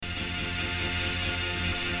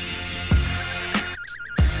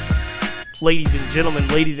Ladies and gentlemen,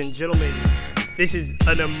 this is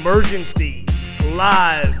an emergency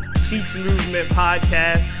live Cheats Movement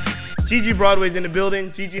podcast. Gigi Broadway's in the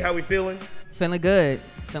building. Gigi, how we feeling? Feeling good.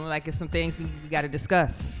 Feeling like it's some things we got to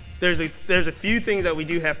discuss. There's a few things that we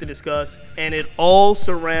do have to discuss, and it all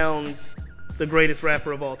surrounds the greatest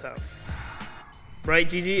rapper of all time. Right,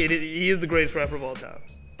 Gigi? He is the greatest rapper of all time.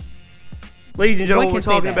 Ladies and gentlemen, what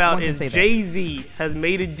we're talking about is Jay-Z has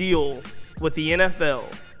made a deal with the NFL.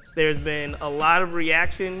 There's been a lot of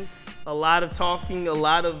reaction, a lot of talking, a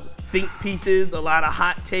lot of think pieces, a lot of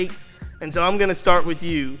hot takes. And so I'm going to start with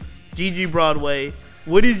you, Gigi Broadway.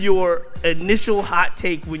 What is your initial hot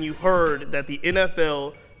take when you heard that the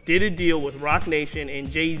NFL did a deal with Roc Nation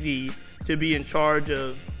and Jay-Z to be in charge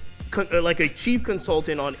of like a chief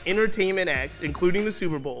consultant on entertainment acts, including the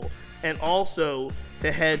Super Bowl, and also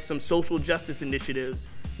to head some social justice initiatives?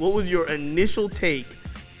 What was your initial take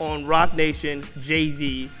on Roc Nation,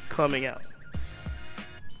 Jay-Z coming out?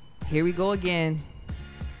 Here we go again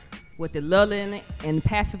with the lulling and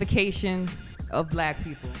pacification of black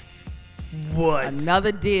people. What?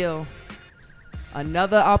 Another deal,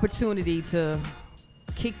 another opportunity to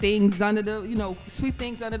kick things under the, sweep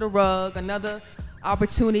things under the rug, another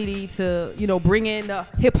opportunity to, bring in the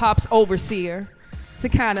hip-hop's overseer to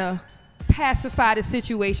kind of pacify the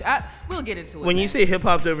situation. We'll get into it. When you say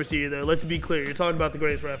hip-hop's overseer, though, let's be clear. You're talking about the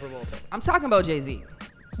greatest rapper of all time. I'm talking about Jay-Z.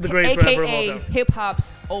 The greatest rapper of all AKA time.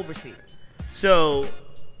 hip-hop's overseer. So,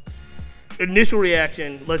 initial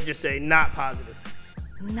reaction, let's just say, not positive.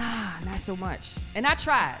 Nah, not so much. And I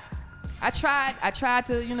tried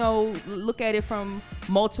to, look at it from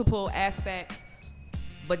multiple aspects.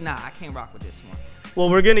 But nah, I can't rock with this one. Well,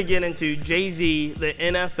 we're going to get into Jay-Z, the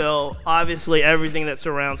NFL, obviously everything that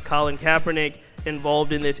surrounds Colin Kaepernick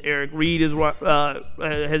involved in this. Eric Reed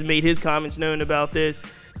has made his comments known about this.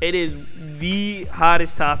 It is the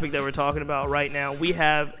hottest topic that we're talking about right now. We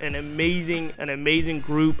have an amazing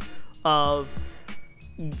group of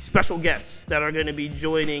special guests that are going to be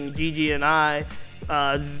joining Gigi and I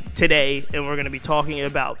today, and we're going to be talking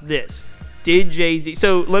about this. Did Jay-Z...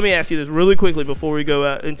 So let me ask you this really quickly before we go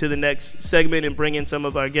out into the next segment and bring in some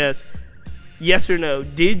of our guests. Yes or no,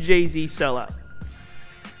 did Jay-Z sell out?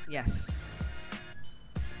 Yes.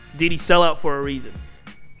 Did he sell out for a reason?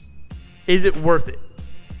 Is it worth it?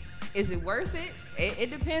 Is it worth it? It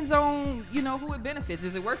depends on, who it benefits.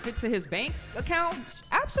 Is it worth it to his bank account?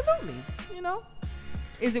 Absolutely,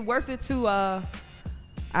 Is it worth it to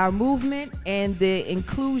our movement and the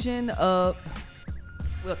inclusion of...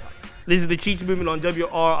 We'll talk. This is the Cheats Movement on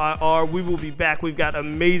WRIR. We will be back. We've got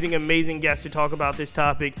amazing guests to talk about this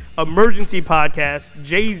topic. Emergency podcast,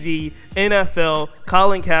 Jay-Z, NFL,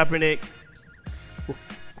 Colin Kaepernick.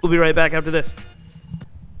 We'll be right back after this.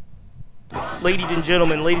 Ladies and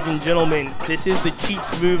gentlemen, this is the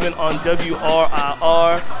Cheats Movement on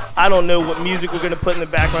WRIR. I don't know what music we're going to put in the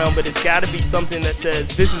background, but it's got to be something that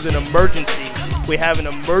says this is an emergency. We have an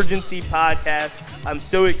emergency podcast. I'm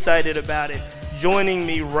so excited about it. Joining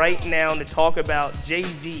me right now to talk about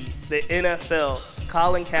Jay-Z, the NFL,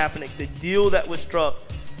 Colin Kaepernick, the deal that was struck.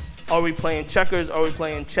 Are we playing checkers? Are we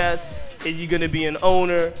playing chess? Is he going to be an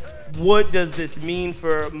owner? What does this mean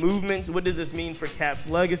for movements? What does this mean for Cap's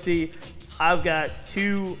legacy? I've got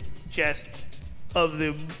two just of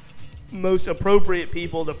the most appropriate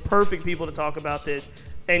people, the perfect people to talk about this,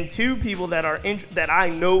 and two people that are that I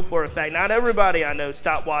know for a fact. Not everybody I know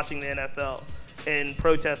stopped watching the NFL in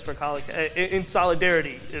protest for Colin, in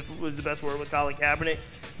solidarity, if it was the best word, with Colin Kaepernick.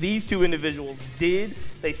 These two individuals did.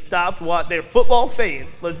 They stopped they're football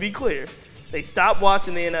fans, let's be clear. They stopped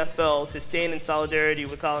watching the NFL to stand in solidarity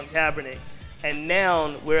with Colin Kaepernick. And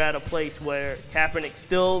now we're at a place where Kaepernick's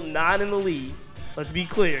still not in the league. Let's be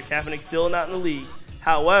clear, Kaepernick's still not in the league.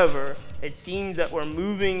 However, it seems that we're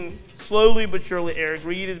moving slowly but surely. Eric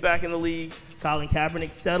Reed is back in the league. Colin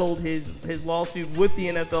Kaepernick settled his lawsuit with the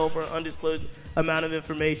NFL for an undisclosed amount of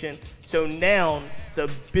information. So now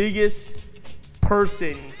the biggest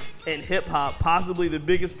person in hip-hop, possibly the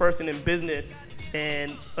biggest person in business,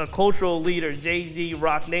 and a cultural leader, Jay-Z,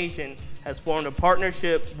 Roc Nation, has formed a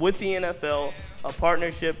partnership with the NFL, a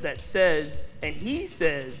partnership that says, and he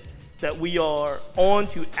says, that we are on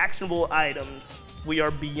to actionable items. We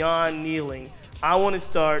are beyond kneeling. I want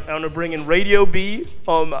to bring in Radio B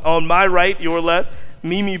on my right, your left.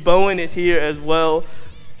 Mimi Bowen is here as well.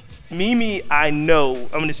 Mimi, I'm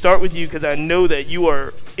going to start with you because I know that you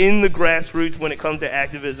are in the grassroots when it comes to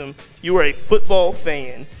activism. You are a football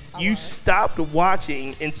fan. You stopped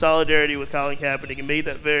watching in solidarity with Colin Kaepernick and made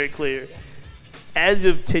that very clear. As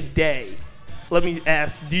of today, let me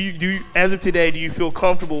ask, do you as of today, do you feel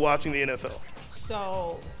comfortable watching the NFL?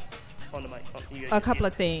 So on the mic. A couple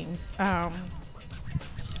of things.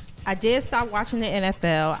 I did stop watching the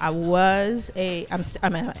NFL.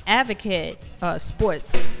 I'm an advocate,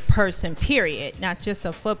 sports person. Period. Not just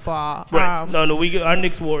a football. Right. No. We get our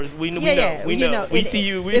Knicks wars. We know. We see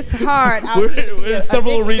you. It's hard. We're in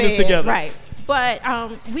several arenas together. Right. But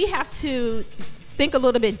we have to think a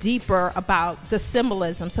little bit deeper about the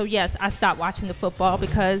symbolism. So yes, I stopped watching the football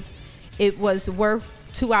because it was worth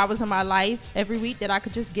 2 hours of my life every week that I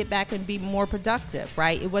could just get back and be more productive,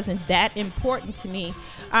 right? It wasn't that important to me.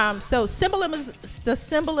 So the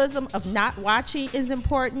symbolism of not watching is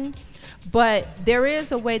important, but there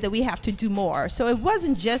is a way that we have to do more. So it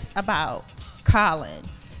wasn't just about Colin.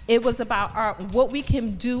 It was about what we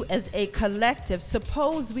can do as a collective.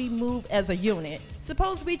 Suppose we move as a unit.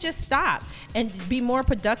 Suppose we just stop and be more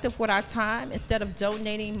productive with our time instead of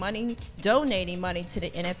donating money to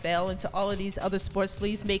the NFL and to all of these other sports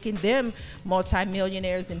leagues, making them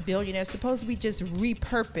multimillionaires and billionaires. Suppose we just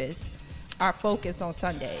repurpose our focus on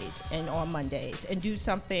Sundays and on Mondays and do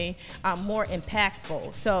something more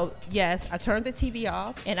impactful. So yes, I turned the TV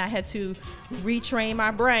off and I had to retrain my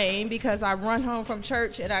brain because I run home from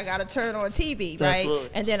church and I got to turn on TV, right? Absolutely.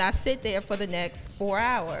 And then I sit there for the next 4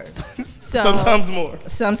 hours. So Sometimes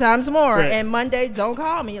more. Right. And Monday, don't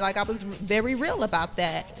call me. Like, I was very real about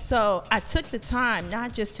that. So I took the time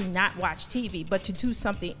not just to not watch TV, but to do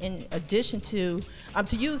something in addition to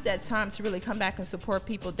use that time to really come back and support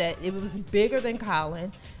people. That it was bigger than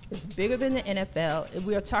Colin. It's bigger than the NFL.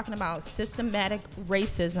 We are talking about systematic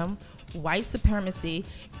racism, white supremacy,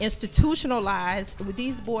 institutionalized.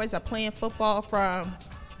 These boys are playing football from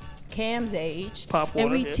Cam's age, and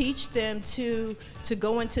we teach them to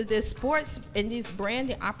go into this sports and these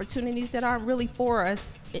branding opportunities that aren't really for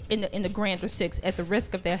us in the grander six, at the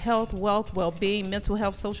risk of their health, wealth, well-being, mental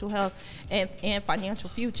health, social health, and financial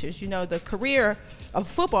futures. You know, the career of a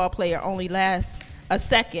football player only lasts a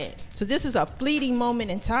second. So this is a fleeting moment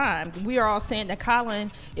in time. We are all saying that Colin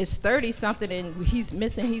is 30-something and he's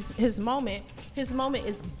missing his moment. His moment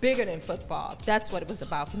is bigger than football. That's what it was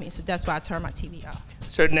about for me. So that's why I turned my TV off.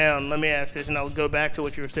 So now, let me ask this, and I'll go back to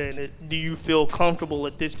what you were saying. Do you feel comfortable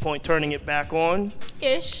at this point turning it back on?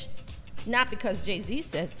 Ish. Not because Jay-Z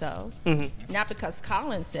said so, not because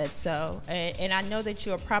Colin said so. And I know that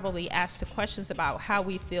you're probably asked the questions about how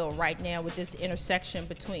we feel right now with this intersection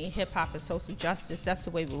between hip-hop and social justice. That's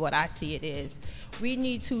the way what I see it is. We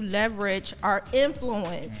need to leverage our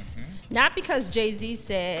influence, not because Jay-Z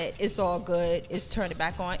said it's all good, it's turn it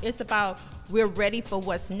back on. It's about we're ready for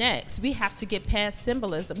what's next. We have to get past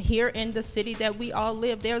symbolism. Here in the city that we all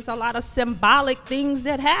live, there's a lot of symbolic things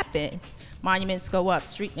that happen. Monuments go up,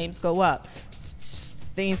 street names go up,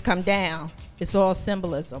 things come down. It's all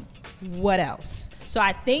symbolism. What else? So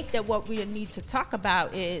I think that what we need to talk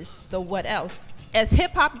about is the what else. As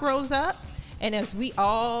hip hop grows up and as we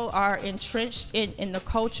all are entrenched in the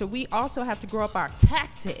culture, we also have to grow up our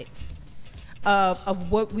tactics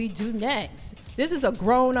of what we do next. This is a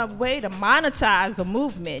grown-up way to monetize a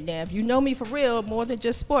movement. Now, if you know me for real, more than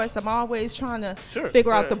just sports, I'm always trying to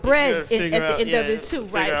figure out the bread at the end of it too,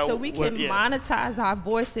 right? So we can monetize our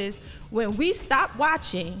voices. When we stop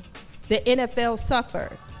watching, the NFL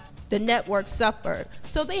suffered. The network suffered.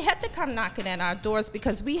 So they had to come knocking at our doors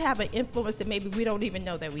because we have an influence that maybe we don't even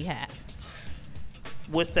know that we have.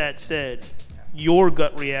 With that said, your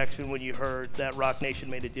gut reaction when you heard that Roc Nation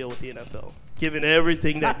made a deal with the NFL? Given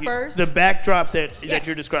everything that the backdrop that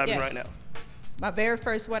you're describing right now. My very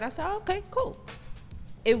first word, I said, okay, cool.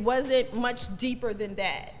 It wasn't much deeper than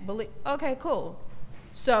that. Okay, cool.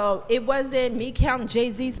 So it wasn't me counting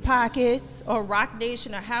Jay-Z's pockets or Roc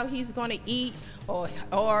Nation or how he's going to eat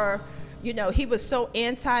or you know, he was so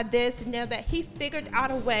anti this and that he figured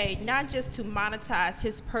out a way not just to monetize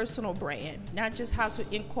his personal brand, not just to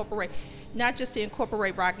incorporate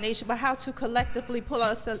Roc Nation, but how to collectively pull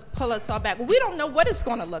us all back. We don't know what it's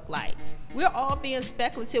going to look like. We're all being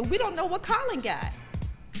speculative. We don't know what Colin got.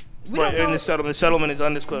 And the settlement is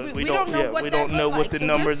undisclosed. We don't know what the so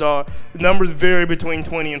numbers are. The numbers vary between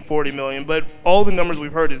 20 and 40 million, but all the numbers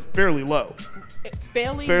we've heard is fairly low.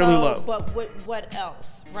 Fairly low. But what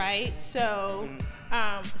else, right? So,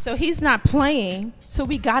 so he's not playing. So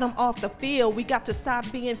we got him off the field. We got to stop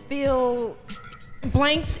being field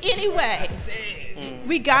blanks anyway.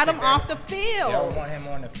 We got him off the field. Y'all want him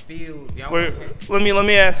on the field. Let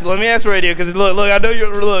me ask Radio, because look, I know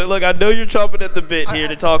you're chomping at the bit here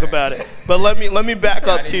to talk about it. But let me back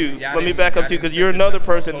up too. Let me back up too, because you're another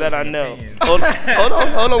person that I know. Hold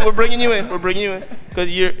on. We're bringing you in.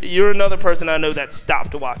 Because you're another person I know that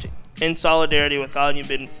stopped watching in solidarity with Colin. You've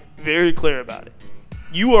been very clear about it.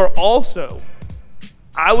 You are also,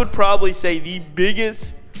 I would probably say, the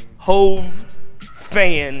biggest Hove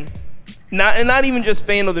fan, not even just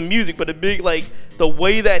fan of the music, but a big, like, the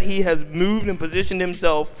way that he has moved and positioned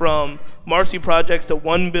himself from Marcy Projects to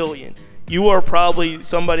 1 billion. You are probably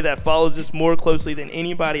somebody that follows this more closely than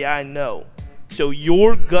anybody I know. So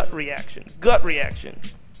your gut reaction,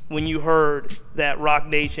 when you heard that Roc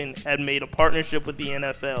Nation had made a partnership with the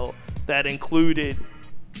NFL that included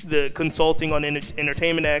the consulting on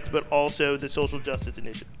Entertainment Acts, but also the social justice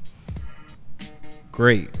initiative.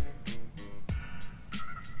 Great.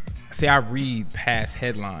 See, I read past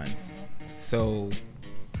headlines. So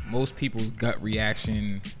most people's gut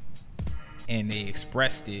reaction, and they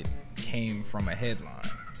expressed it, came from a headline.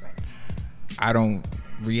 Right. I don't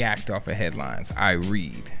react off of headlines. I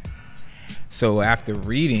read. So after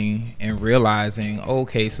reading and realizing,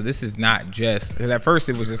 okay, so this is not just, because at first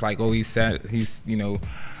it was just like, oh, he's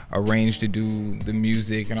arranged to do the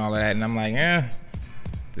music and all of that, and I'm like,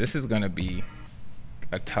 this is gonna be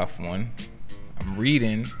a tough one. I'm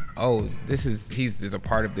reading, oh, he's a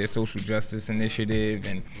part of their social justice initiative,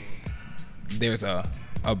 and there's a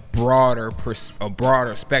broader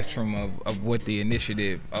spectrum of what the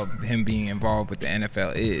initiative of him being involved with the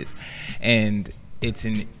NFL is, and it's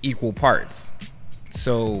in equal parts.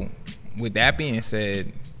 So with that being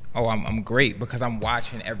said, I'm great because I'm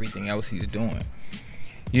watching everything else he's doing.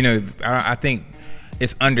 You know, I think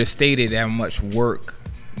it's understated how much work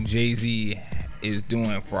Jay-Z is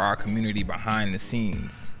doing for our community behind the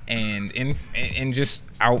scenes and just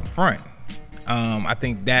out front. I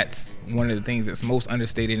think that's one of the things that's most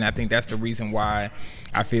understated, and I think that's the reason why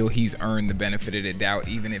I feel he's earned the benefit of the doubt,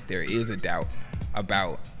 even if there is a doubt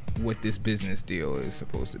about what this business deal is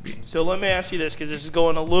supposed to be. So let me ask you this, because this is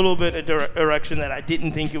going a little bit in a direction that I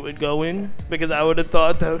didn't think it would go in, because I would have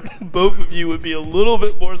thought that both of you would be a little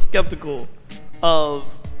bit more skeptical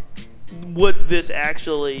of what this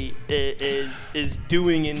actually is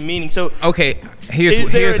doing and meaning. So okay,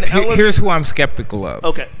 here's who I'm skeptical of.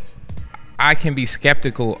 Okay. I can be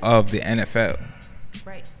skeptical of the NFL.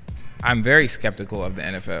 Right. I'm very skeptical of the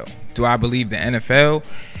NFL. Do I believe the NFL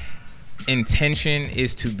intention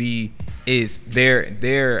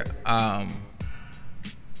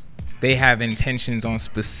they have intentions on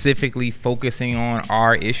specifically focusing on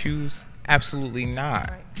our issues? Absolutely not.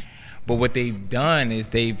 Right. But what they've done is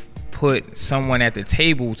they've put someone at the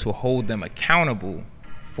table to hold them accountable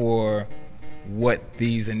for what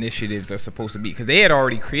these initiatives are supposed to be, because they had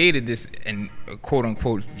already created this quote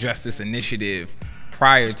unquote justice initiative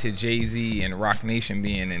prior to Jay-Z and Roc Nation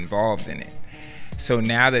being involved in it. So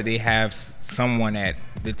now that they have someone at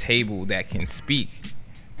the table that can speak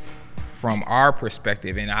from our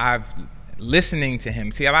perspective, and I've listening to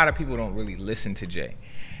him. See, a lot of people don't really listen to Jay.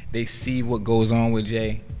 They see what goes on with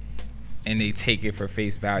Jay and they take it for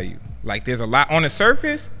face value. Like, there's a lot on the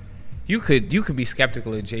surface. You could be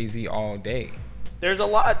skeptical of Jay-Z all day. There's a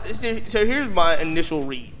lot. So here's my initial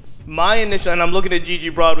read. And I'm looking at Gigi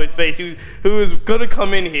Broadway's face, who is gonna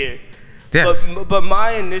come in here. Yes. But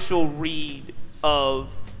my initial read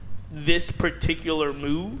of this particular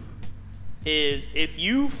move is, if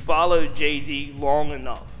you follow Jay-Z long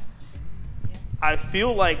enough, I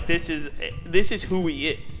feel like this is who he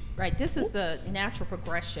is. Right. This is the natural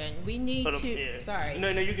progression. We need to. Yeah. Sorry. No,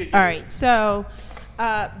 you could. All right. So.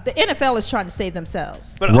 The NFL is trying to save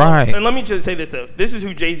themselves. But, right. And let me just say this though: this is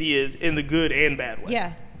who Jay-Z is in the good and bad way.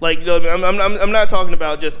 Yeah. Like, I'm not talking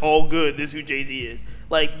about just all good. This is who Jay-Z is.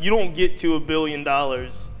 Like, you don't get to $1 billion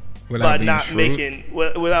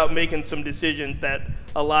without making some decisions that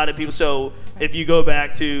a lot of people. So if you go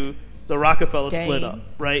back to the Rockefeller split up,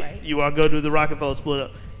 right? You want to go to the Rockefeller split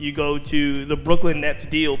up. You go to the Brooklyn Nets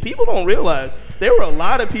deal. People don't realize there were a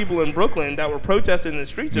lot of people in Brooklyn that were protesting in the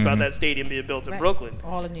streets about that stadium being built in Brooklyn.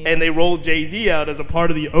 All in New York. And they rolled Jay-Z out as a part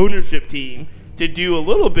of the ownership team to do a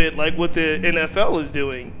little bit like what the NFL is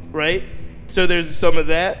doing, right? So there's some of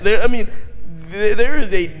that. There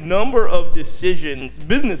is a number of decisions,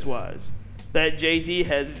 business-wise, that Jay-Z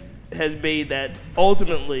has made that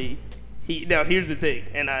ultimately. Now here's the thing,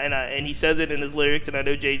 and he says it in his lyrics, and I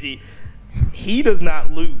know Jay-Z, he does not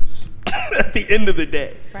lose at the end of the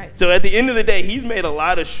day. Right. So at the end of the day, he's made a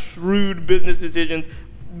lot of shrewd business decisions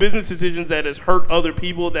that has hurt other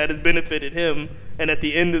people, that has benefited him, and at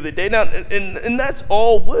the end of the day, now, and that's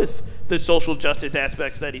all with the social justice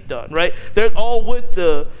aspects that he's done, right? There's all with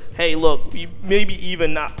the, hey, look, maybe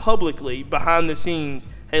even not publicly, behind the scenes,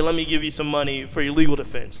 hey, let me give you some money for your legal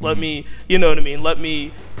defense. Let me, you know what I mean? Let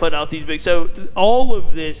me put out these big. So all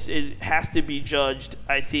of this has to be judged,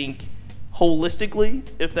 I think, holistically,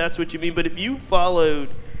 if that's what you mean. But if you followed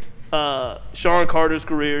Sean Carter's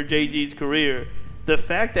career, Jay-Z's career, The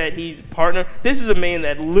fact that he's partner, this is a man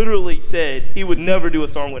that literally said he would never do a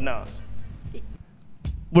song with Nas.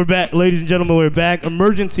 We're back, ladies and gentlemen. We're back.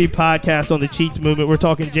 Emergency podcast on the Cheats Movement. We're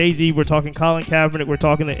talking Jay-Z. We're talking Colin Kaepernick. We're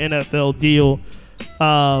talking the NFL deal.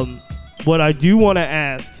 What I do want to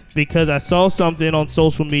ask, because I saw something on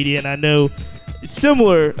social media, and I know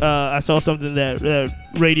similar, I saw something that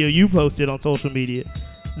Radio U posted on social media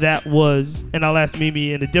that was, and I'll ask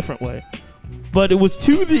Mimi in a different way, but it was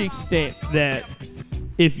to the extent that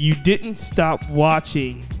if you didn't stop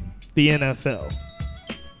watching the NFL,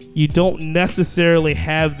 you don't necessarily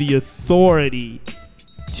have the authority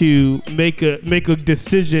to make a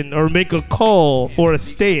decision or make a call or a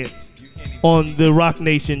stance on the Rock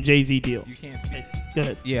Nation Jay-Z deal. You can't speak. Go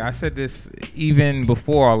ahead. Yeah, I said this even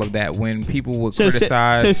before all of that when people would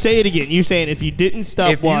criticize. So say it again. You're saying if you didn't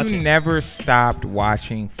stop watching. If you never stopped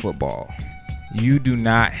watching football, you do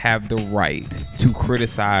not have the right to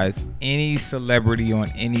criticize any celebrity on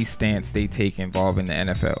any stance they take involving the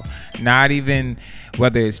NFL. Not even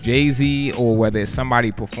whether it's Jay-Z or whether it's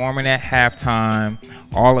somebody performing at halftime,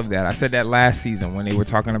 all of that. I said that last season when they were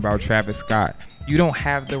talking about Travis Scott. You don't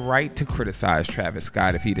have the right to criticize Travis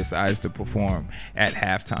Scott if he decides to perform at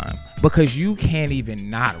halftime because you can't even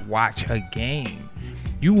not watch a game.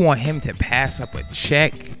 You want him to pass up a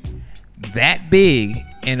check that big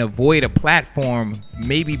and avoid a platform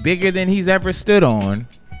maybe bigger than he's ever stood on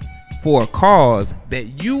for a cause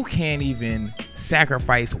that you can't even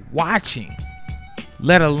sacrifice watching,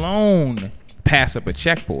 let alone pass up a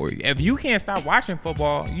check for. If you can't stop watching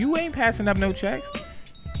football, you ain't passing up no checks.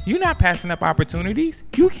 You're not passing up opportunities.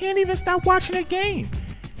 You can't even stop watching a game.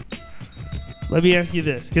 Let me ask you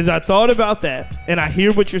this, because I thought about that and I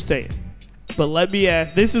hear what you're saying, but let me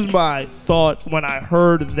ask, this is my thought when I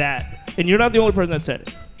heard that. And you're not the only person that said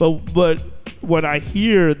it. But when I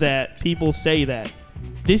hear that people say that,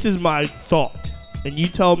 this is my thought. And you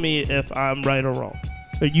tell me if I'm right or wrong.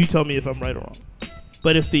 Or you tell me if I'm right or wrong.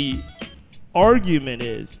 But if the argument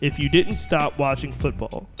is, if you didn't stop watching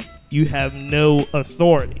football, you have no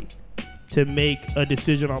authority to make a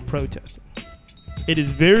decision on protesting. It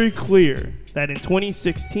is very clear that in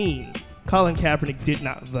 2016, Colin Kaepernick did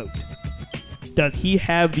not vote. Does he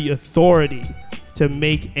have the authority to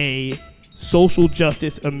make a social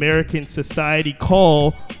justice American society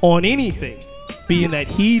call on anything, being that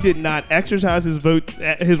he did not exercise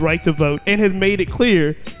his right to vote, and has made it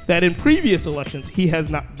clear that in previous elections he has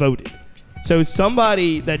not voted? So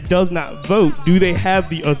somebody that does not vote, do they have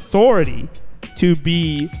the authority to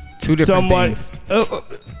be Two different things.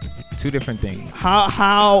 Two different things.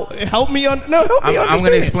 How? Help me understand. I'm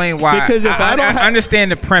going to explain why. Because if I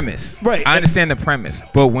understand the premise. Right. I understand the premise.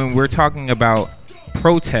 But when we're talking about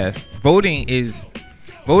protest, voting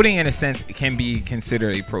in a sense can be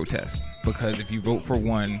considered a protest, because if you vote for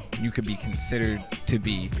one, you could be considered to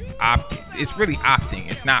be it's really opting.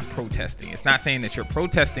 It's not protesting. It's not saying that you're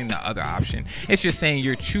protesting the other option. It's just saying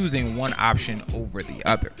you're choosing one option over the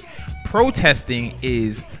other. Protesting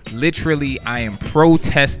is literally, I am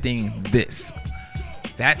protesting this.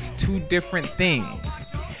 That's two different things.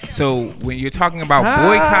 So when you're talking about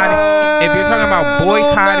boycotting, if you're talking about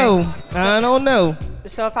boycotting, I don't know.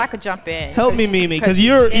 So if I could jump in, help me, Mimi, because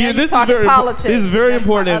this is very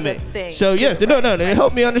important to me. So yes, no,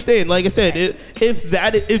 help me understand. Like I said, if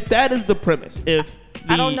that is the premise,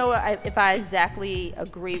 I don't know if I exactly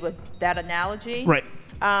agree with that analogy, right?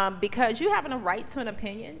 Because you having a right to an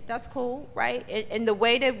opinion, that's cool, right? And the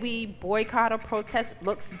way that we boycott or protest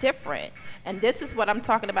looks different. And this is what I'm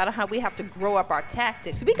talking about, how we have to grow up our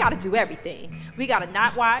tactics. We got to do everything. We got to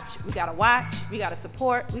not watch. We got to watch. We got to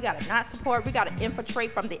support. We got to not support. We got to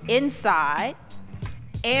infiltrate from the inside.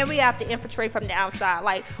 And we have to infiltrate from the outside.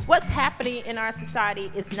 Like, what's happening in our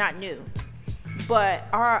society is not new. But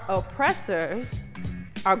our oppressors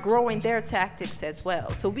are growing their tactics as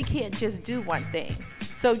well. So we can't just do one thing.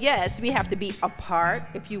 So yes, we have to be a part,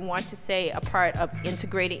 if you want to say a part of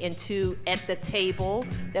integrating into at the table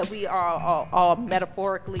that we are all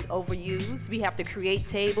metaphorically overused. We have to create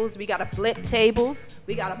tables. We got to flip tables.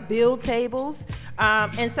 We got to build tables.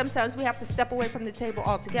 And sometimes we have to step away from the table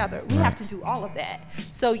altogether. We have to do all of that.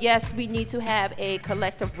 So yes, we need to have a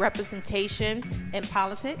collective representation in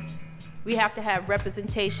politics. We have to have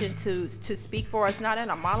representation to speak for us, not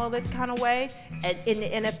in a monolith kind of way, in the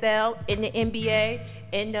NFL, in the NBA,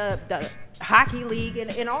 in the hockey league,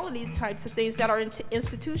 and all of these types of things that are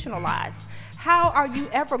institutionalized. How are you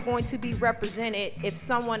ever going to be represented if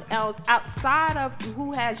someone else outside of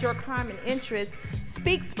who has your common interest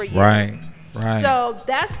speaks for you? Right. So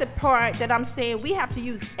that's the part that I'm saying we have to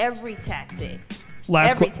use every tactic.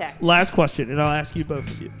 Last question, and I'll ask you both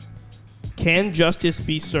of you. can justice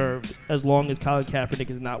be served as long as Colin Kaepernick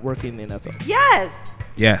is not working in the NFL? Yes.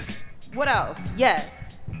 Yes. What else?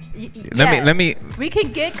 Yes. Let me. We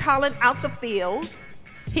can get Colin out the field.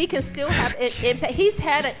 He can still have an impact. He's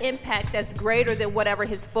had an impact that's greater than whatever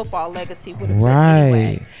his football legacy would have been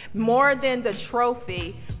anyway. More than the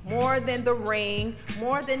trophy, more than the ring,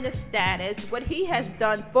 more than the status. What he has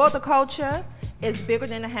done for the culture is bigger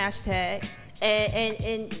than the hashtag.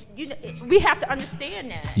 And you know, we have to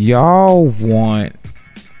understand that. Y'all want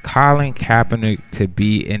Colin Kaepernick to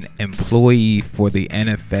be an employee for the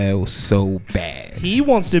NFL so bad. He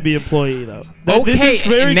wants to be employee though. Okay, this is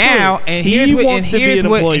very now true. and Here's here's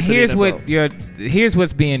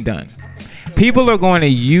what's being done. People are going to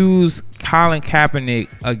use Colin Kaepernick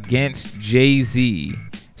against Jay-Z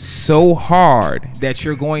so hard that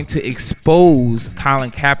you're going to expose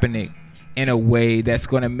Colin Kaepernick in a way that's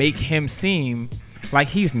going to make him seem like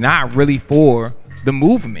he's not really for the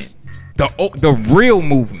movement, the real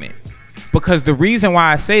movement. Because the reason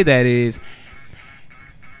why I say that is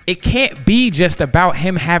it can't be just about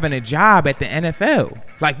him having a job at the NFL.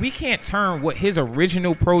 Like, we can't turn what his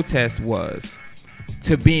original protest was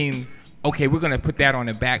to being, okay, we're going to put that on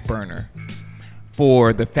the back burner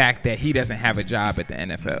for the fact that he doesn't have a job at the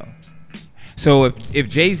NFL. So if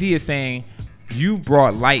Jay-Z is saying, you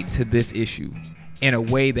brought light to this issue in a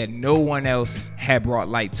way that no one else had brought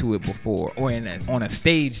light to it before, or on a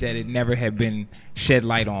stage that it never had been shed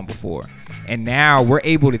light on before. And now we're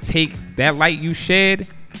able to take that light you shed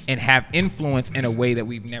and have influence in a way that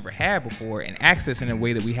we've never had before, and access in a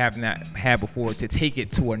way that we have not had before, to take it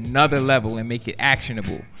to another level and make it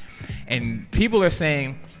actionable. And people are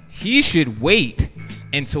saying he should wait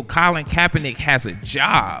until Colin Kaepernick has a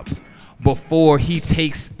job before he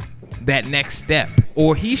takes that next step,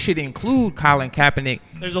 or he should include Colin Kaepernick.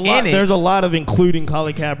 There's a lot of including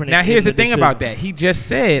Colin Kaepernick. Now here's the thing about that. He just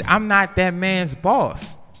said, I'm not that man's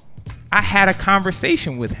boss. I had a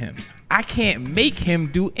conversation with him. I can't make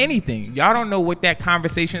him do anything. Y'all don't know what that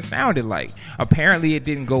conversation sounded like. Apparently it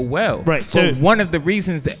didn't go well. Right. So one of the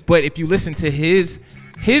reasons but if you listen to his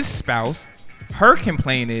spouse, her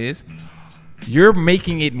complaint is, you're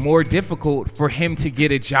making it more difficult for him to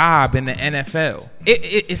get a job in the NFL.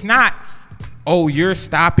 It's not, oh, you're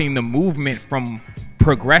stopping the movement from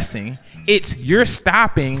progressing. It's, you're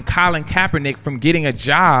stopping Colin Kaepernick from getting a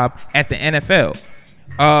job at the NFL.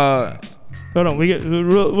 Hold on, we get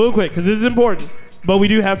real quick, because this is important. But we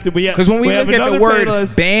do have to. Because when we look at the word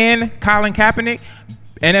ban Colin Kaepernick,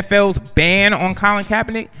 NFL's ban on Colin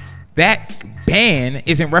Kaepernick, that ban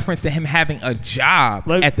is in reference to him having a job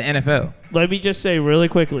at the NFL. Let me just say really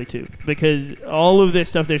quickly, too, because all of this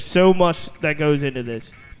stuff, there's so much that goes into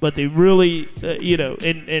this. But they really,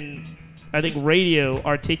 and I think radio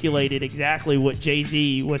articulated exactly what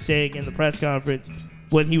Jay-Z was saying in the press conference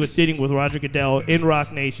when he was sitting with Roger Goodell in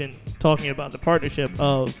Rock Nation talking about the partnership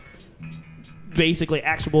of basically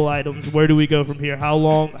actionable items. Where do we go from here? How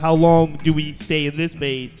long do we stay in this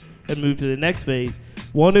phase and move to the next phase?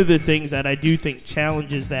 One of the things that I do think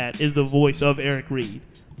challenges that is the voice of Eric Reed,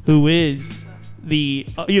 who is the,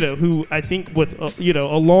 who I think with,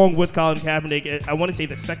 along with Colin Kaepernick, I want to say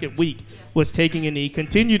the second week, was taking a knee,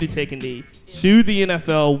 continued to take a knee, sued the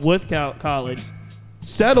NFL with Colin,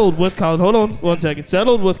 settled with Colin. Hold on one second.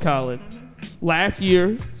 Settled with Colin. Last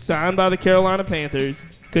year, signed by the Carolina Panthers,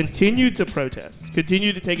 continued to protest,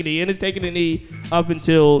 continued to take a knee, and has taken a knee up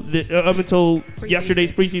until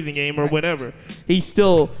yesterday's preseason game or whatever. He's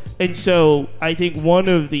still, and so I think one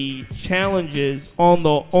of the challenges on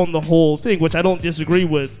the whole thing, which I don't disagree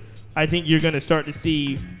with, I think you're going to start to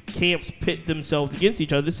see camps pit themselves against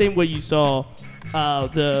each other the same way you saw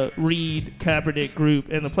the Reed Kaepernick group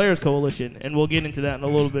and the Players Coalition, and we'll get into that in a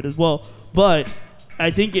little bit as well. But I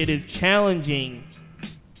think it is challenging.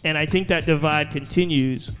 And I think that divide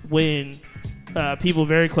continues when people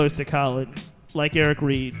very close to Colin, like Eric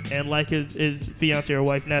Reed and like his fiancée or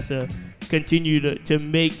wife Nessa, continue to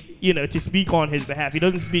make, to speak on his behalf. He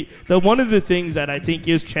doesn't speak. One of the things that I think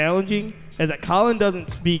is challenging is that Colin doesn't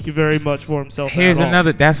speak very much for himself.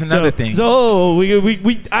 That's another thing. So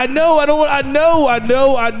I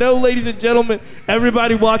know, ladies and gentlemen,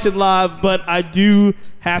 everybody watching live, but I do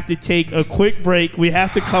have to take a quick break. We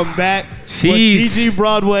have to come back with Gigi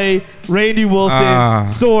Broadway, Randy Wilson,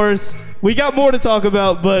 Source. We got more to talk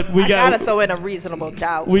about, but we gotta throw in a reasonable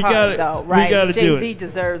doubt. We gotta do it. Jay-Z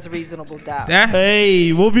deserves reasonable doubt.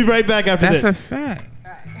 Hey, we'll be right back after this. That's a fact.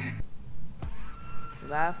 All right.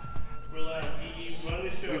 Live. We're live. Gigi, run the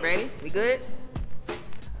show. We ready? We good?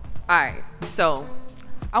 All right. So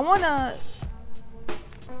I want to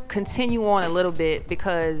continue on a little bit,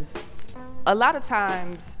 because a lot of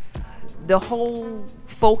times the whole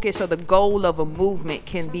focus or the goal of a movement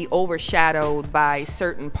can be overshadowed by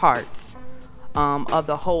certain parts of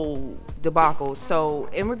the whole debacle. So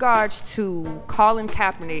in regards to Colin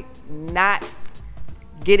Kaepernick not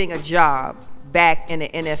getting a job back in the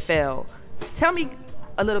NFL, tell me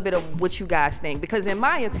a little bit of what you guys think, because in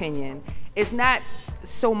my opinion, it's not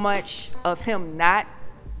so much of him not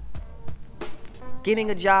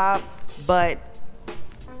getting a job, but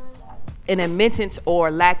an admittance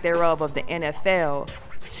or lack thereof of the NFL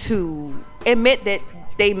to admit that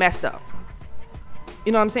they messed up.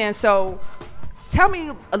 You know what I'm saying? So tell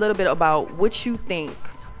me a little bit about what you think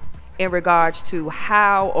in regards to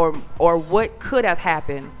how or what could have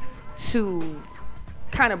happened to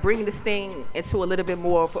kind of bring this thing into a little bit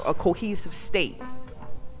more of a cohesive state.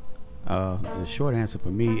 The short answer for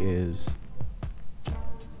me is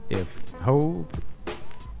if Hove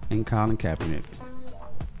and Colin Kaepernick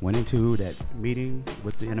went into that meeting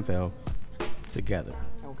with the NFL together,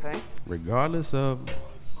 Okay. regardless of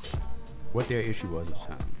what their issue was at the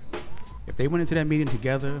time. If they went into that meeting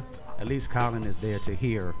together, at least Colin is there to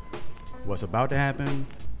hear what's about to happen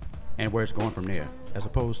and where it's going from there, as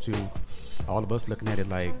opposed to all of us looking at it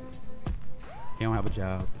like he don't have a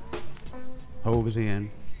job. Hove is in.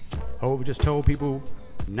 Hove just told people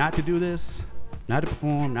not to do this, not to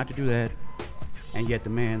perform, not to do that, and yet the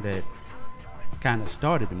man that kind of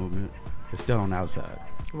started the movement is still on the outside.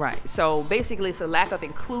 Right. So basically, it's a lack of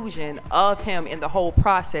inclusion of him in the whole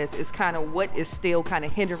process is kind of what is still kind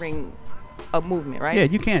of hindering a movement, right? Yeah,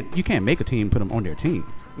 you can't make a team, put him on their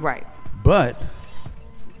team. Right. But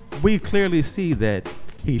we clearly see that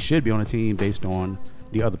he should be on a team based on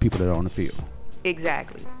the other people that are on the field.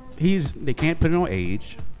 Exactly. They can't put it on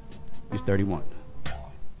age. He's 31.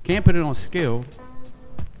 Can't put it on skill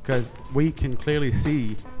because we can clearly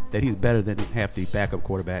see that he's better than half the backup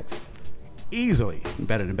quarterbacks. Easily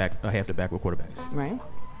better than half the backup quarterbacks. Right.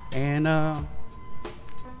 And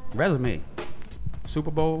resume.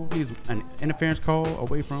 Super Bowl, he's an interference call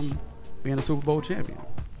away from being a Super Bowl champion.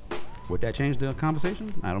 Would that change the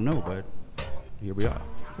conversation? I don't know, but here we are.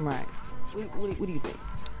 Right. What do you think?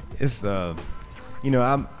 It's I'm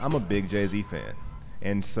a big Jay-Z fan,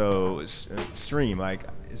 and so Stream, like,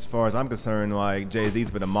 as far as I'm concerned, like,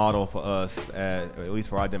 Jay-Z's been a model for us, at least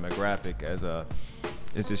for our demographic,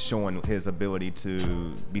 it's just showing his ability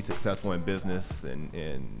to be successful in business,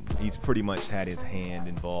 and he's pretty much had his hand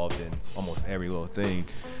involved in almost every little thing.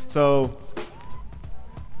 So,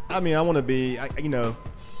 I mean, I want to be,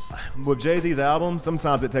 with Jay-Z's albums,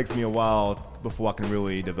 sometimes it takes me a while before I can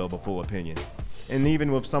really develop a full opinion. And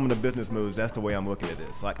even with some of the business moves, that's the way I'm looking at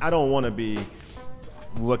this. Like, I don't want to be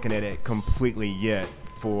looking at it completely yet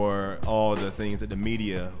for all the things that the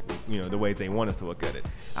media, the ways they want us to look at it.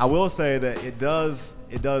 I will say that it does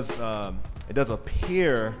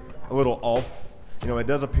appear a little off. It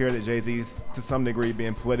does appear that Jay-Z's to some degree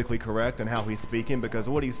being politically correct in how he's speaking, because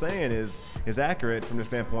what he's saying is accurate from the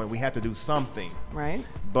standpoint we have to do something. Right.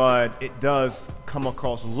 But it does come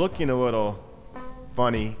across looking a little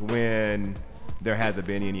funny when there hasn't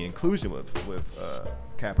been any inclusion with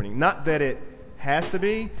Kaepernick. Not that it has to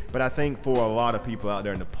be, but I think for a lot of people out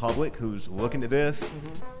there in the public who's looking at this,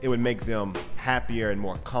 it would make them happier and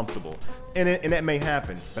more comfortable. And that may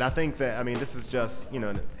happen, but I think that, this is just,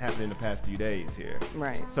 happening in the past few days here.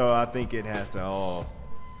 Right. So I think it has to all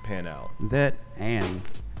pan out. That and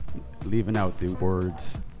leaving out the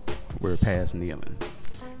words, "we're past kneeling."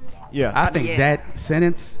 Yeah. I think that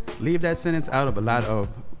sentence, leave that sentence out of a lot of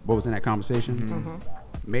what was in that conversation.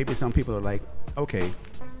 Maybe some people are like, okay,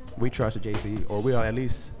 we trust Jay-Z, or we are at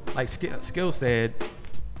least, like Skill said,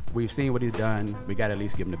 we've seen what he's done. We got to at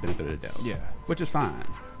least give him the benefit of the doubt. Yeah. Which is fine.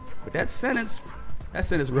 But that sentence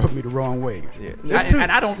rubbed me the wrong way. Yeah.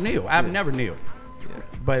 And I don't kneel. I've never kneeled. Yeah.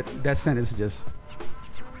 But that sentence just,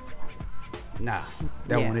 that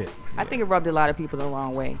wasn't it. I think it rubbed a lot of people the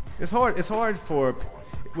wrong way. It's hard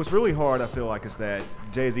what's really hard, I feel like, is that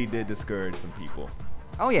Jay-Z did discourage some people.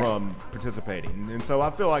 Oh, yeah. From participating. And so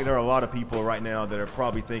I feel like there are a lot of people right now that are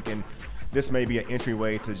probably thinking this may be an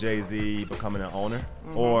entryway to Jay-Z becoming an owner,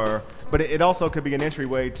 but it also could be an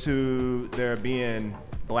entryway to there being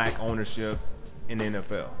black ownership in the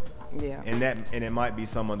NFL. Yeah. And it might be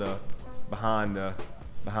some of the behind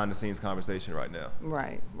the scenes conversation right now.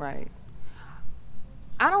 Right.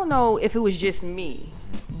 I don't know if it was just me,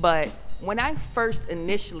 but when I first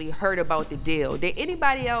initially heard about the deal, did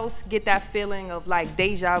anybody else get that feeling of like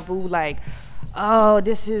deja vu, like, oh,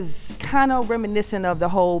 this is kind of reminiscent of the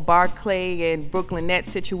whole Barclay and Brooklyn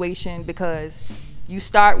Nets situation? Because you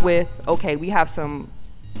start with, okay, we have some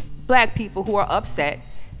black people who are upset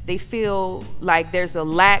they feel like there's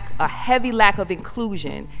a heavy lack of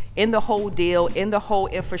inclusion in the whole deal, in the whole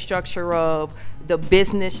infrastructure of the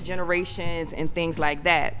business generations and things like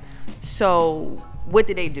that. So what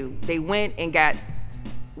did they do? They went and got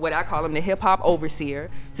what I call him the hip hop overseer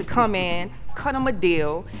to come in, cut him a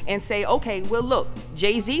deal, and say, okay, well look,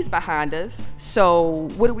 Jay-Z's behind us, so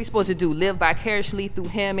what are we supposed to do? Live vicariously through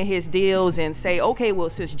him and his deals and say, okay, well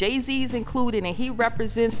since Jay-Z's included and he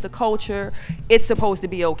represents the culture, it's supposed to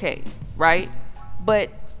be okay, right? But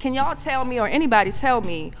can y'all tell me, or anybody tell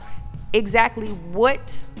me, exactly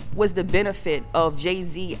what was the benefit of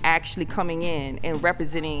Jay-Z actually coming in and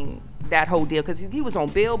representing that whole deal? Because he was on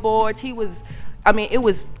billboards, he was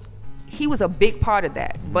a big part of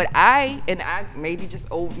that. But I maybe just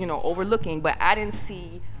overlooking, but I didn't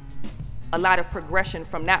see a lot of progression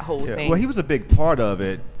from that whole thing. Well, he was a big part of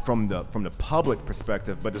it from the public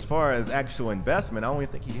perspective, but as far as actual investment, I only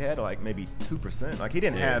think he had like maybe 2%. Like he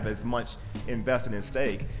didn't have as much invested in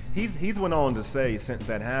stake. He's went on to say since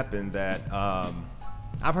that happened that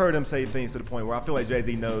I've heard him say things to the point where I feel like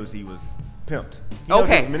Jay-Z knows he was pimped. He knows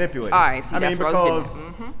he was manipulated. All right, see, that's what I was because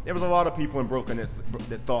getting at. there was a lot of people in Brooklyn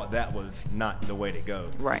that thought that was not the way to go.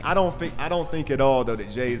 Right. I don't think at all though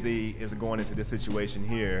that Jay-Z is going into this situation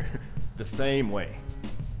here the same way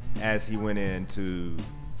as he went into.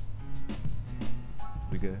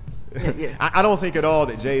 We good? Yeah. I don't think at all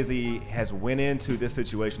that Jay-Z has went into this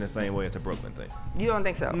situation the same way as the Brooklyn thing. You don't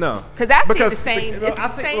think so? No. Because I see the same. It's the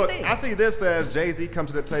same thing. I see this as Jay-Z come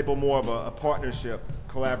to the table more of a partnership,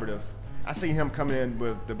 collaborative. I see him coming in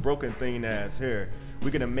with the Brooklyn thing as here.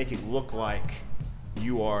 We're gonna make it look like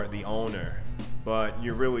you are the owner, but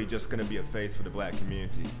you're really just gonna be a face for the black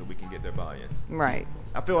community, so we can get their buy-in. Right.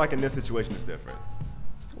 I feel like in this situation it's different.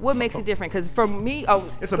 What makes it different? Because for me,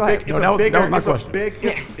 it's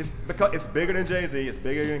because it's bigger than Jay-Z. It's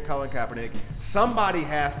bigger than Colin Kaepernick. Somebody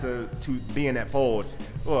has to be in that fold.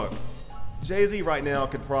 Look, Jay-Z right now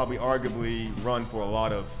could probably arguably run for a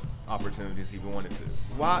lot of opportunities if he wanted to.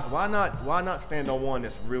 Why not stand on one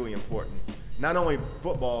that's really important? Not only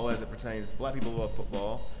football as it pertains to black people love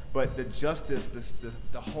football, but the justice,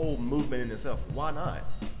 the whole movement in itself. Why not?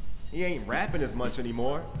 He ain't rapping as much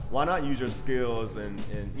anymore. Why not use your skills and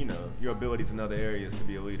your abilities in other areas to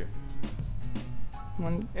be a leader?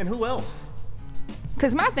 And who else?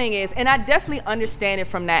 Because my thing is, and I definitely understand it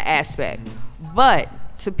from that aspect, but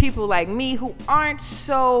to people like me who aren't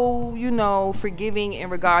so, forgiving in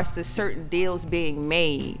regards to certain deals being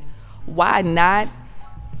made, why not?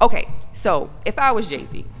 Okay, so if I was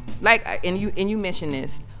Jay-Z, and you mentioned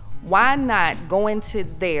this, why not go into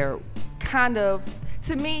there kind of,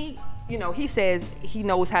 to me, he says he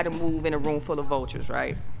knows how to move in a room full of vultures,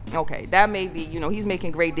 right? Okay, that may be, he's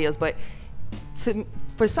making great deals, but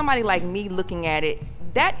for somebody like me looking at it,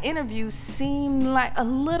 that interview seemed like a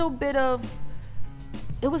little bit of,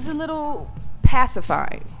 it was a little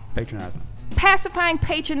pacifying. Patronizing.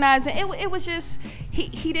 It was just,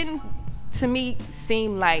 he didn't, to me,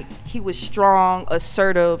 seem like he was strong,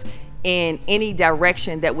 assertive in any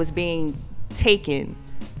direction that was being taken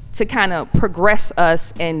to kind of progress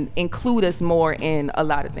us and include us more in a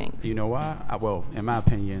lot of things. You know why? Well, in my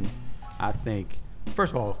opinion, I think,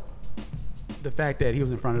 first of all, the fact that he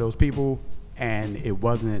was in front of those people and it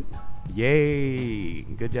wasn't, yay,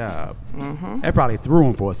 good job. Mm-hmm. That probably threw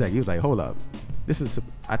him for a second. He was like, hold up.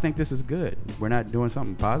 I think this is good. We're not doing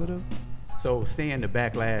something positive. So seeing the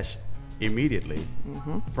backlash immediately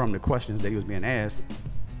from the questions that he was being asked,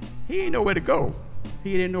 he didn't know where to go.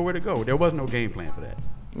 There was no game plan for that.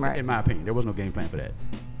 Right. In my opinion, there was no game plan for that.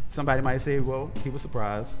 Somebody might say, well, he was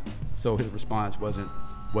surprised, so his response wasn't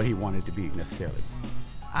what he wanted to be necessarily.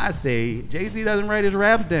 I say, Jay-Z doesn't write his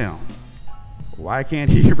raps down. Why can't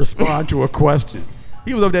he respond to a question?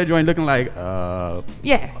 He was up there joint looking like, well,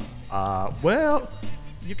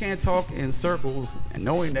 you can't talk in circles and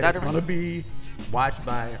knowing that it's going to be watched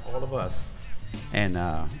by all of us and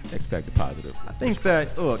expect a positive. I think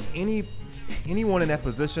that, look, anyone in that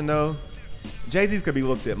position, though, Jay-Z's could be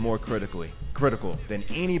looked at more critical than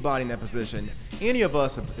anybody in that position. Any of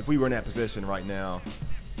us, if we were in that position right now,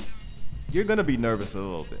 you're gonna be nervous a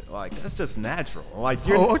little bit. Like that's just natural. Like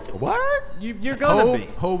you're what? You're gonna be.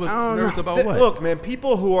 Nervous about what? Look, man,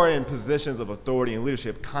 people who are in positions of authority and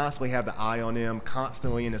leadership constantly have the eye on them,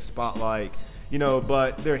 constantly in the spotlight.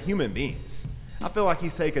 But they're human beings. I feel like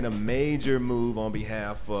he's taking a major move on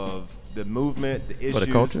behalf of the movement, the issues. For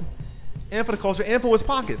the culture? And for the culture, and for his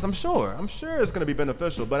pockets, I'm sure it's going to be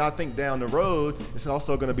beneficial. But I think down the road, it's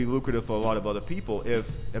also going to be lucrative for a lot of other people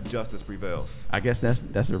if justice prevails. I guess that's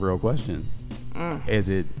the real question. Is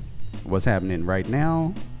it what's happening right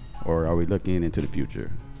now, or are we looking into the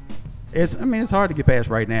future? It's hard to get past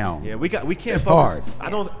right now. Yeah, we can't It's focus.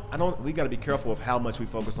 hard. We got to be careful of how much we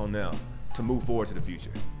focus on now to move forward to the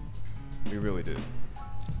future. We really do.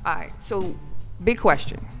 All right, so big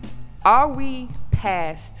question. Are we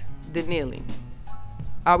past the kneeling?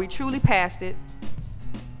 Are we truly past it?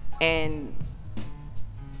 And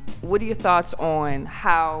what are your thoughts on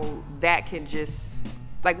how that can just,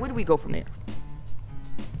 like, where do we go from there?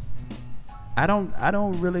 I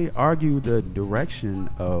don't really argue the direction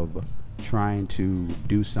of trying to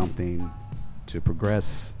do something to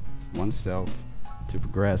progress oneself, to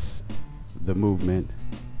progress the movement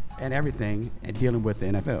and everything, and dealing with the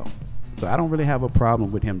NFL. So I don't really have a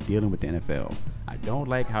problem with him dealing with the NFL. I don't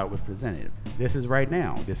like how it was presented. This is right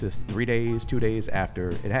now. This is 2 days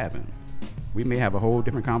after it happened. We may have a whole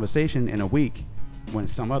different conversation in a week when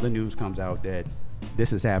some other news comes out that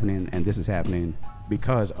this is happening and this is happening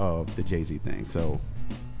because of the Jay-Z thing. So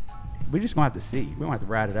we're just going to have to see. We're going to have to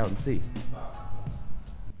ride it out and see.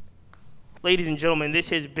 Ladies and gentlemen, this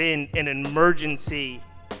has been an emergency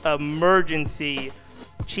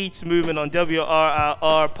Cheats Movement on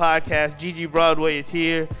WRIR podcast. Gigi Broadway is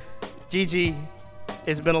here. Gigi,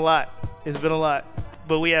 it's been a lot.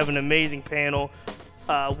 But we have an amazing panel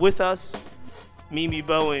with us. Mimi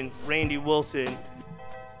Bowen, Randy Wilson,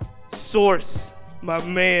 Source, my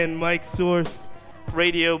man Mike Source,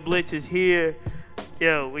 Radio Blitz is here.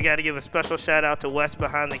 Yo, we got to give a special shout out to Wes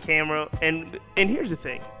behind the camera. And here's the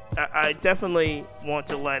thing. I definitely want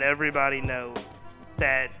to let everybody know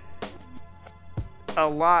that a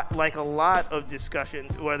lot of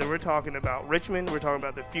discussions, whether we're talking about Richmond, we're talking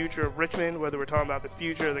about the future of Richmond, whether we're talking about the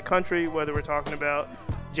future of the country, whether we're talking about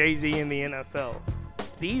Jay-Z and the NFL,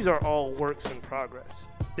 these are all works in progress.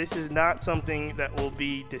 This is not something that will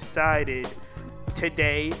be decided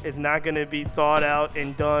today. It's not going to be thought out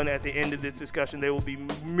and done at the end of this discussion. There will be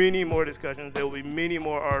many more discussions. There will be many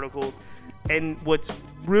more articles. And what's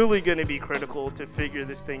really going to be critical to figure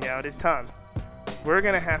this thing out is time. We're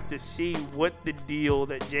going to have to see what the deal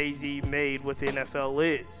that Jay-Z made with the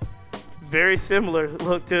NFL is. Very similar,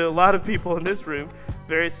 look, to a lot of people in this room,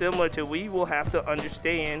 very similar to we will have to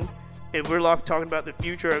understand, if we're talking about the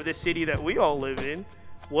future of this city that we all live in,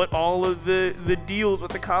 what all of the deals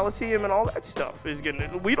with the Coliseum and all that stuff is going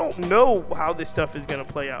to, we don't know how this stuff is going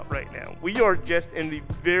to play out right now. We are just in the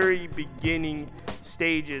very beginning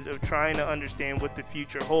stages of trying to understand what the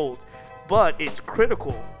future holds. But it's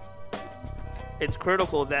critical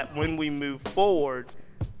that when we move forward,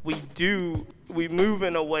 we move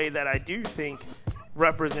in a way that I do think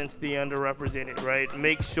represents the underrepresented, right?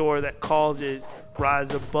 Make sure that causes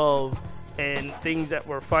rise above and things that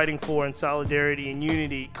we're fighting for in solidarity and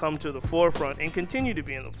unity come to the forefront and continue to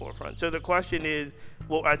be in the forefront. So the question is,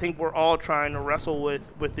 what I think we're all trying to wrestle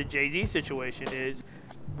with the Jay-Z situation is,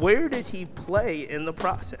 where does he play in the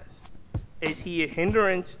process? Is he a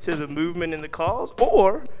hindrance to the movement and the cause,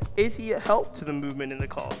 or is he a help to the movement and the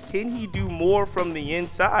cause? Can he do more from the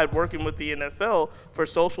inside, working with the NFL for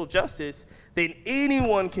social justice, than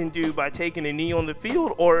anyone can do by taking a knee on the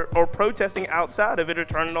field or protesting outside of it or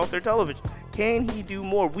turning off their television? Can he do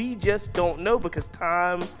more? We just don't know, because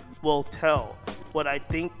time will tell. What I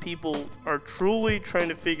think people are truly trying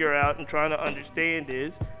to figure out and trying to understand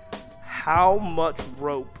is how much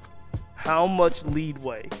rope, how much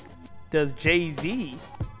leadway does Jay-Z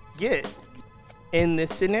get in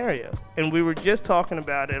this scenario? And we were just talking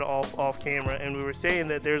about it off camera, and we were saying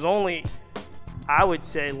that there's only, I would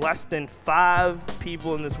say, less than 5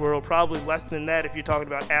 people in this world, probably less than that if you're talking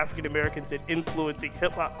about African Americans and influencing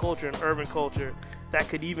hip-hop culture and urban culture, that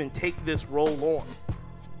could even take this role on.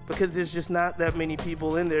 Because there's just not that many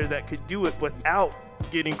people in there that could do it without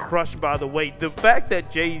getting crushed by the weight. The fact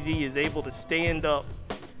that Jay-Z is able to stand up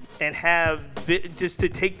and just to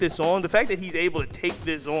take this on, the fact that he's able to take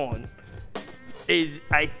this on is,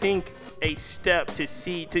 I think, a step to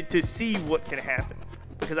see what can happen.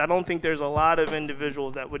 Because I don't think there's a lot of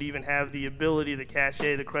individuals that would even have the ability, the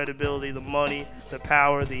cachet, the credibility, the money, the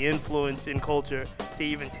power, the influence in culture to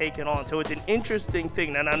even take it on. So it's an interesting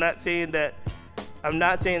thing. And I'm not saying that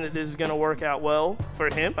this is going to work out well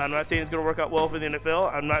for him. I'm not saying it's going to work out well for the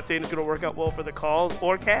NFL. I'm not saying it's going to work out well for the cause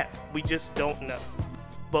or Cap. We just don't know.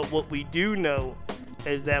 But what we do know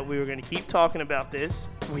is that we were going to keep talking about this.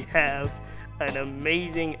 We have an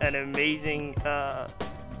amazing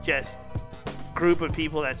just group of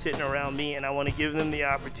people that's sitting around me, and I want to give them the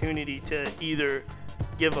opportunity to either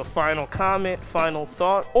give a final comment, final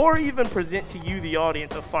thought, or even present to you, the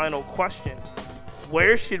audience, a final question.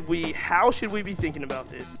 How should we be thinking about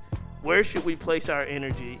this? Where should we place our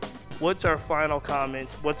energy? What's our final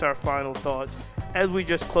comments? What's our final thoughts? As we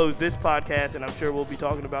just close this podcast, and I'm sure we'll be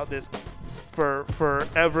talking about this for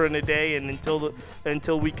forever and a day, and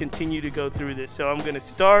until we continue to go through this. So I'm gonna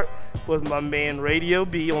start with my man Radio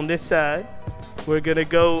B on this side. We're gonna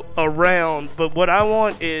go around, but what I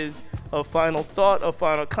want is a final thought, a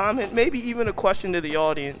final comment, maybe even a question to the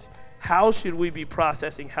audience. How should we be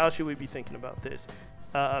processing? How should we be thinking about this?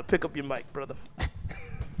 Pick up your mic, brother.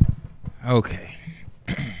 Okay.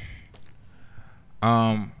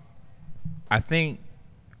 I think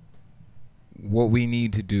what we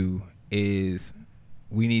need to do is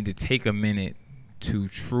we need to take a minute to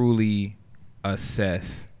truly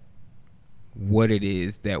assess what it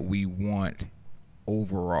is that we want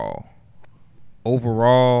overall.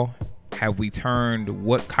 Overall, have we turned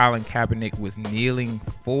what Colin Kaepernick was kneeling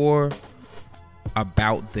for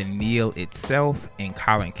about the kneel itself and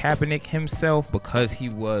Colin Kaepernick himself, because he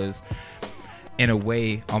was, in a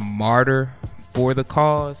way, a martyr for the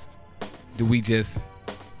cause? Do we just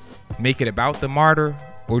make it about the martyr,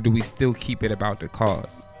 or do we still keep it about the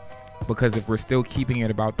cause? Because if we're still keeping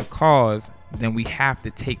it about the cause, then we have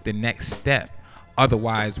to take the next step.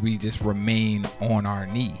 Otherwise, we just remain on our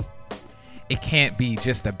knee. It can't be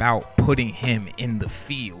just about putting him in the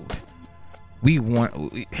field. We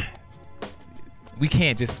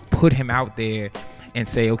can't just put him out there and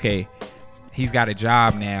say, okay, he's got a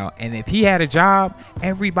job now. And if he had a job,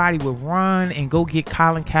 everybody would run and go get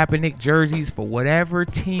Colin Kaepernick jerseys for whatever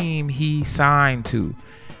team he signed to.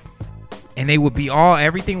 And they would be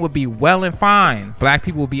everything would be well and fine. Black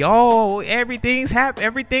people would be, everything's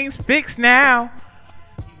fixed now.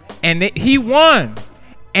 And he won.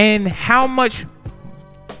 And how much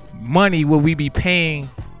money will we be paying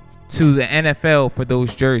to the NFL for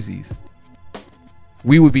those jerseys?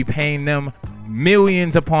 We would be paying them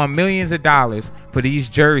millions upon millions of dollars for these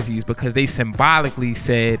jerseys because they symbolically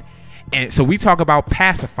said, and so we talk about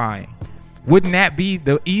pacifying. Wouldn't that be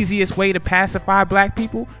the easiest way to pacify black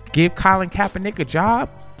people? Give Colin Kaepernick a job?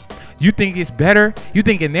 You think it's better? You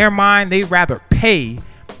think in their mind they'd rather pay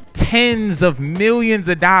tens of millions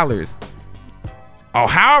of dollars, or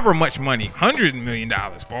however much money, $100 million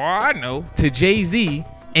for all I know, to Jay-Z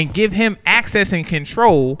and give him access and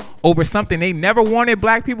control over something they never wanted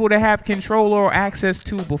black people to have control or access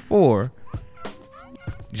to before,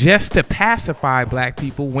 just to pacify black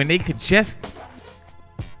people, when they could just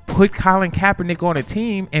put Colin Kaepernick on a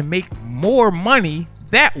team and make more money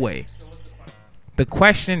that way? The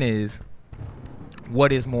question is,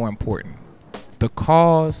 what is more important, the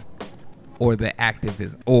cause or the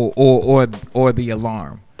activism, or the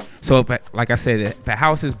alarm? So, like I said, if the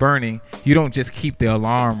house is burning, you don't just keep the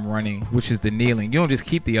alarm running, which is the kneeling. You don't just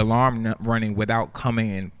keep the alarm running without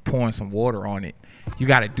coming and pouring some water on it. You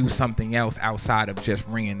got to do something else outside of just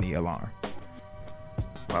ringing the alarm.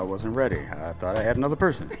 I wasn't ready. I thought I had another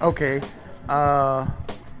person. Okay. All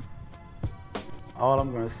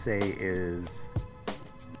I'm going to say is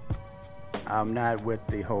I'm not with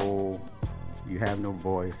the whole you have no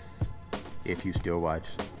voice if you still watch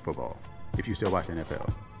football, if you still watch the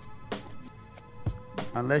NFL.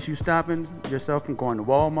 Unless you're stopping yourself from going to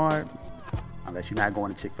Walmart, unless you're not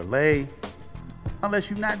going to Chick-fil-A, unless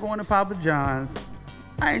you're not going to Papa John's,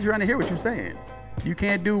 I ain't trying to hear what you're saying. You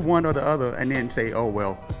can't do one or the other and then say, oh,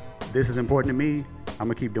 well, this is important to me, I'm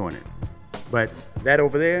going to keep doing it. But that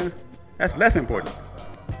over there, that's less important.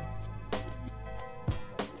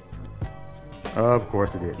 Of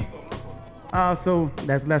course it is. So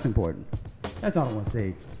that's less important. That's all I want to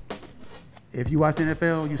say. If you watch the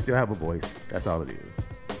NFL, you still have a voice. That's all it is.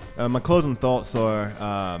 My closing thoughts are,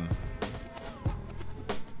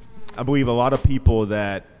 I believe a lot of people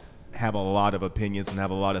that have a lot of opinions and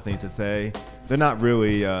have a lot of things to say, they're not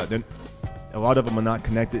really, a lot of them are not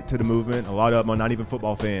connected to the movement. A lot of them are not even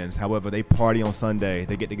football fans. However, they party on Sunday.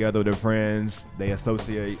 They get together with their friends. They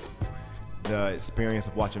associate the experience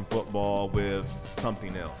of watching football with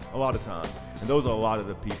something else a lot of times. And those are a lot of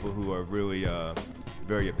the people who are really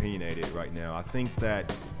very opinionated right now. I think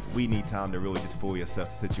that we need time to really just fully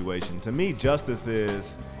assess the situation. To me, justice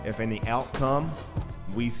is if in the outcome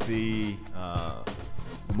we see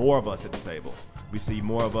more of us at the table. We see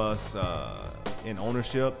more of us in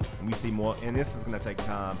ownership, and we see more, and this is going to take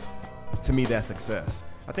time. To me, that's success.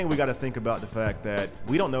 I think we got to think about the fact that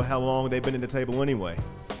we don't know how long they've been at the table anyway.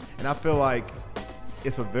 And I feel like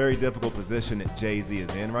it's a very difficult position that Jay-Z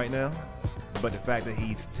is in right now. But the fact that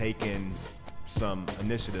he's taken some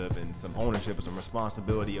initiative and some ownership and some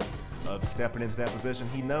responsibility of stepping into that position,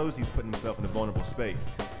 he knows he's putting himself in a vulnerable space.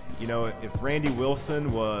 You know, if Randy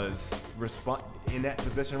Wilson was in that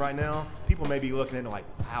position right now, people may be looking at it like,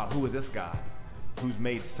 wow, who is this guy who's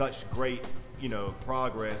made such great,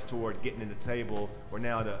 progress toward getting in the table where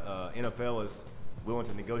now the NFL is willing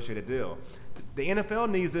to negotiate a deal. The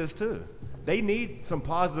NFL needs this too. they need some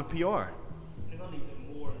positive PR.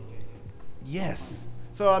 Yes.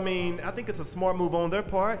 So, I mean, I think it's a smart move on their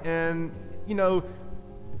part. And, you know,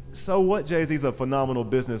 so what? Jay-Z's a phenomenal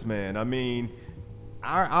businessman. I mean,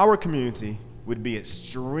 our community would be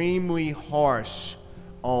extremely harsh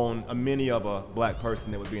on many of a black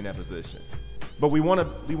person that would be in that position. But we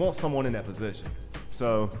want someone in that position.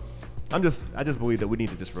 So I just believe that we need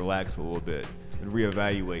to just relax for a little bit and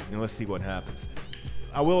reevaluate, and let's see what happens.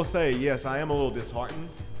 I will say, yes, I am a little disheartened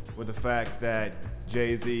with the fact that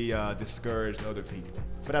Jay-Z discouraged other people.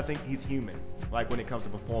 But I think he's human, like when it comes to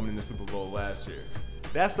performing in the Super Bowl last year.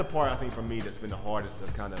 That's the part, I think, for me that's been the hardest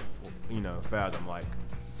to kind of, fathom. Like,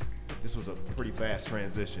 this was a pretty fast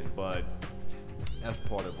transition, but that's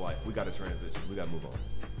part of life. We got to transition. We got to move on.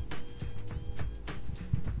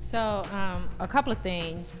 So a couple of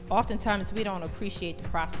things. Oftentimes we don't appreciate the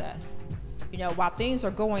process. While things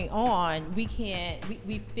are going on, we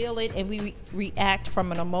feel it and we react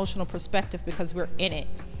from an emotional perspective because we're in it.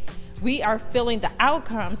 We are feeling the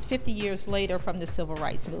outcomes 50 years later from the civil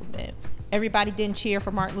rights movement. Everybody didn't cheer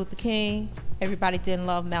for Martin Luther King. Everybody didn't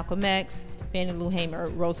love Malcolm X. Fannie Lou Hamer,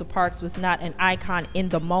 Rosa Parks was not an icon in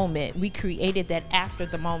the moment. We created that after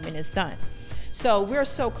the moment is done. So we're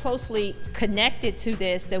so closely connected to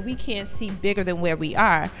this that we can't see bigger than where we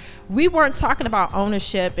are. We weren't talking about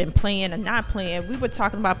ownership and playing and not playing. We were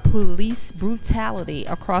talking about police brutality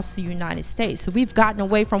across the United States. So we've gotten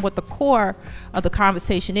away from what the core of the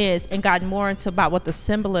conversation is and gotten more into about what the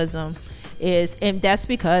symbolism is. And that's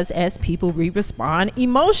because as people, we respond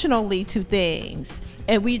emotionally to things.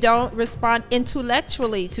 And we don't respond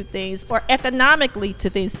intellectually to things or economically to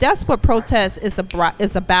things. That's what protest is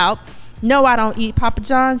about. No, I don't eat Papa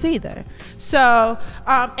John's either. So,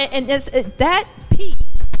 and it's that piece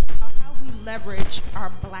of how we leverage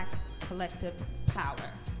our black collective power.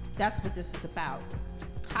 That's what this is about.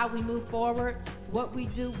 How we move forward, what we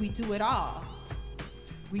do it all.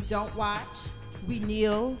 We don't watch, we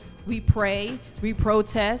kneel, we pray, we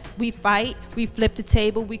protest, we fight, we flip the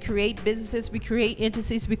table, we create businesses, we create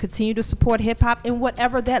entities, we continue to support hip hop and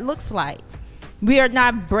whatever that looks like. We are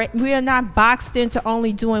not boxed into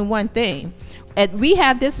only doing one thing. And we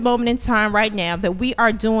have this moment in time right now that we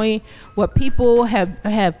are doing what people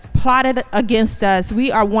have plotted against us.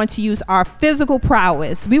 We are want to use our physical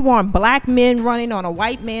prowess. We want black men running on a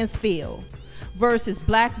white man's field versus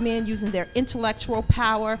black men using their intellectual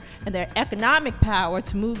power and their economic power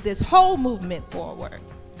to move this whole movement forward.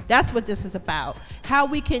 That's what this is about. How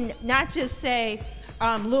we can not just say,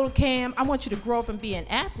 little Cam, I want you to grow up and be an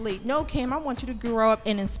athlete. No, Cam, I want you to grow up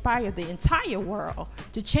and inspire the entire world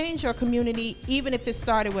to change your community, even if it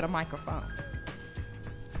started with a microphone.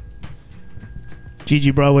 Gigi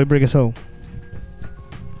Broadway, bring us home.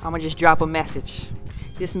 I'm going to just drop a message.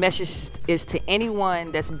 This message is to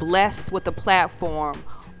anyone that's blessed with a platform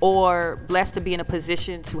or blessed to be in a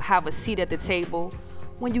position to have a seat at the table.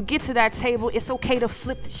 When you get to that table, it's okay to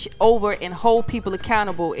flip over and hold people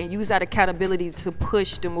accountable and use that accountability to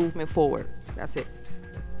push the movement forward. That's it.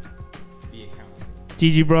 Be accountable.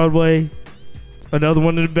 Gigi Broadway, another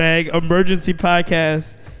one in the bag. Emergency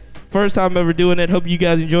podcast. First time ever doing it. Hope you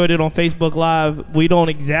guys enjoyed it on Facebook Live. We don't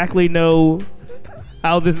exactly know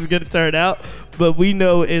how this is going to turn out, but we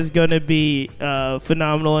know it's going to be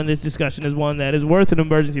phenomenal, and this discussion is one that is worth an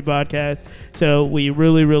emergency podcast. So we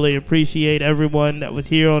really, really appreciate everyone that was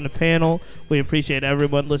here on the panel. We appreciate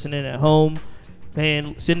everyone listening at home.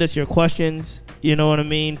 Man, send us your questions. You know what I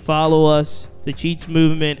mean? Follow us, the Cheats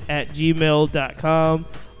Movement at gmail.com.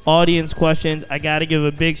 Audience questions. I got to give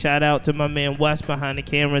a big shout out to my man Wes behind the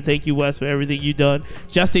camera. Thank you, Wes, for everything you done.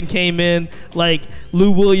 Justin came in like Lou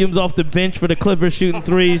Williams off the bench for the Clippers shooting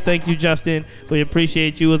threes. Thank you, Justin. We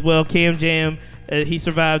appreciate you as well. Cam Jam, he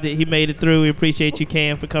survived it. He made it through. We appreciate you,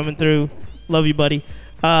 Cam, for coming through. Love you, buddy.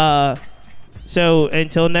 So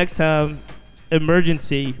until next time,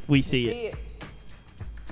 emergency, we see it.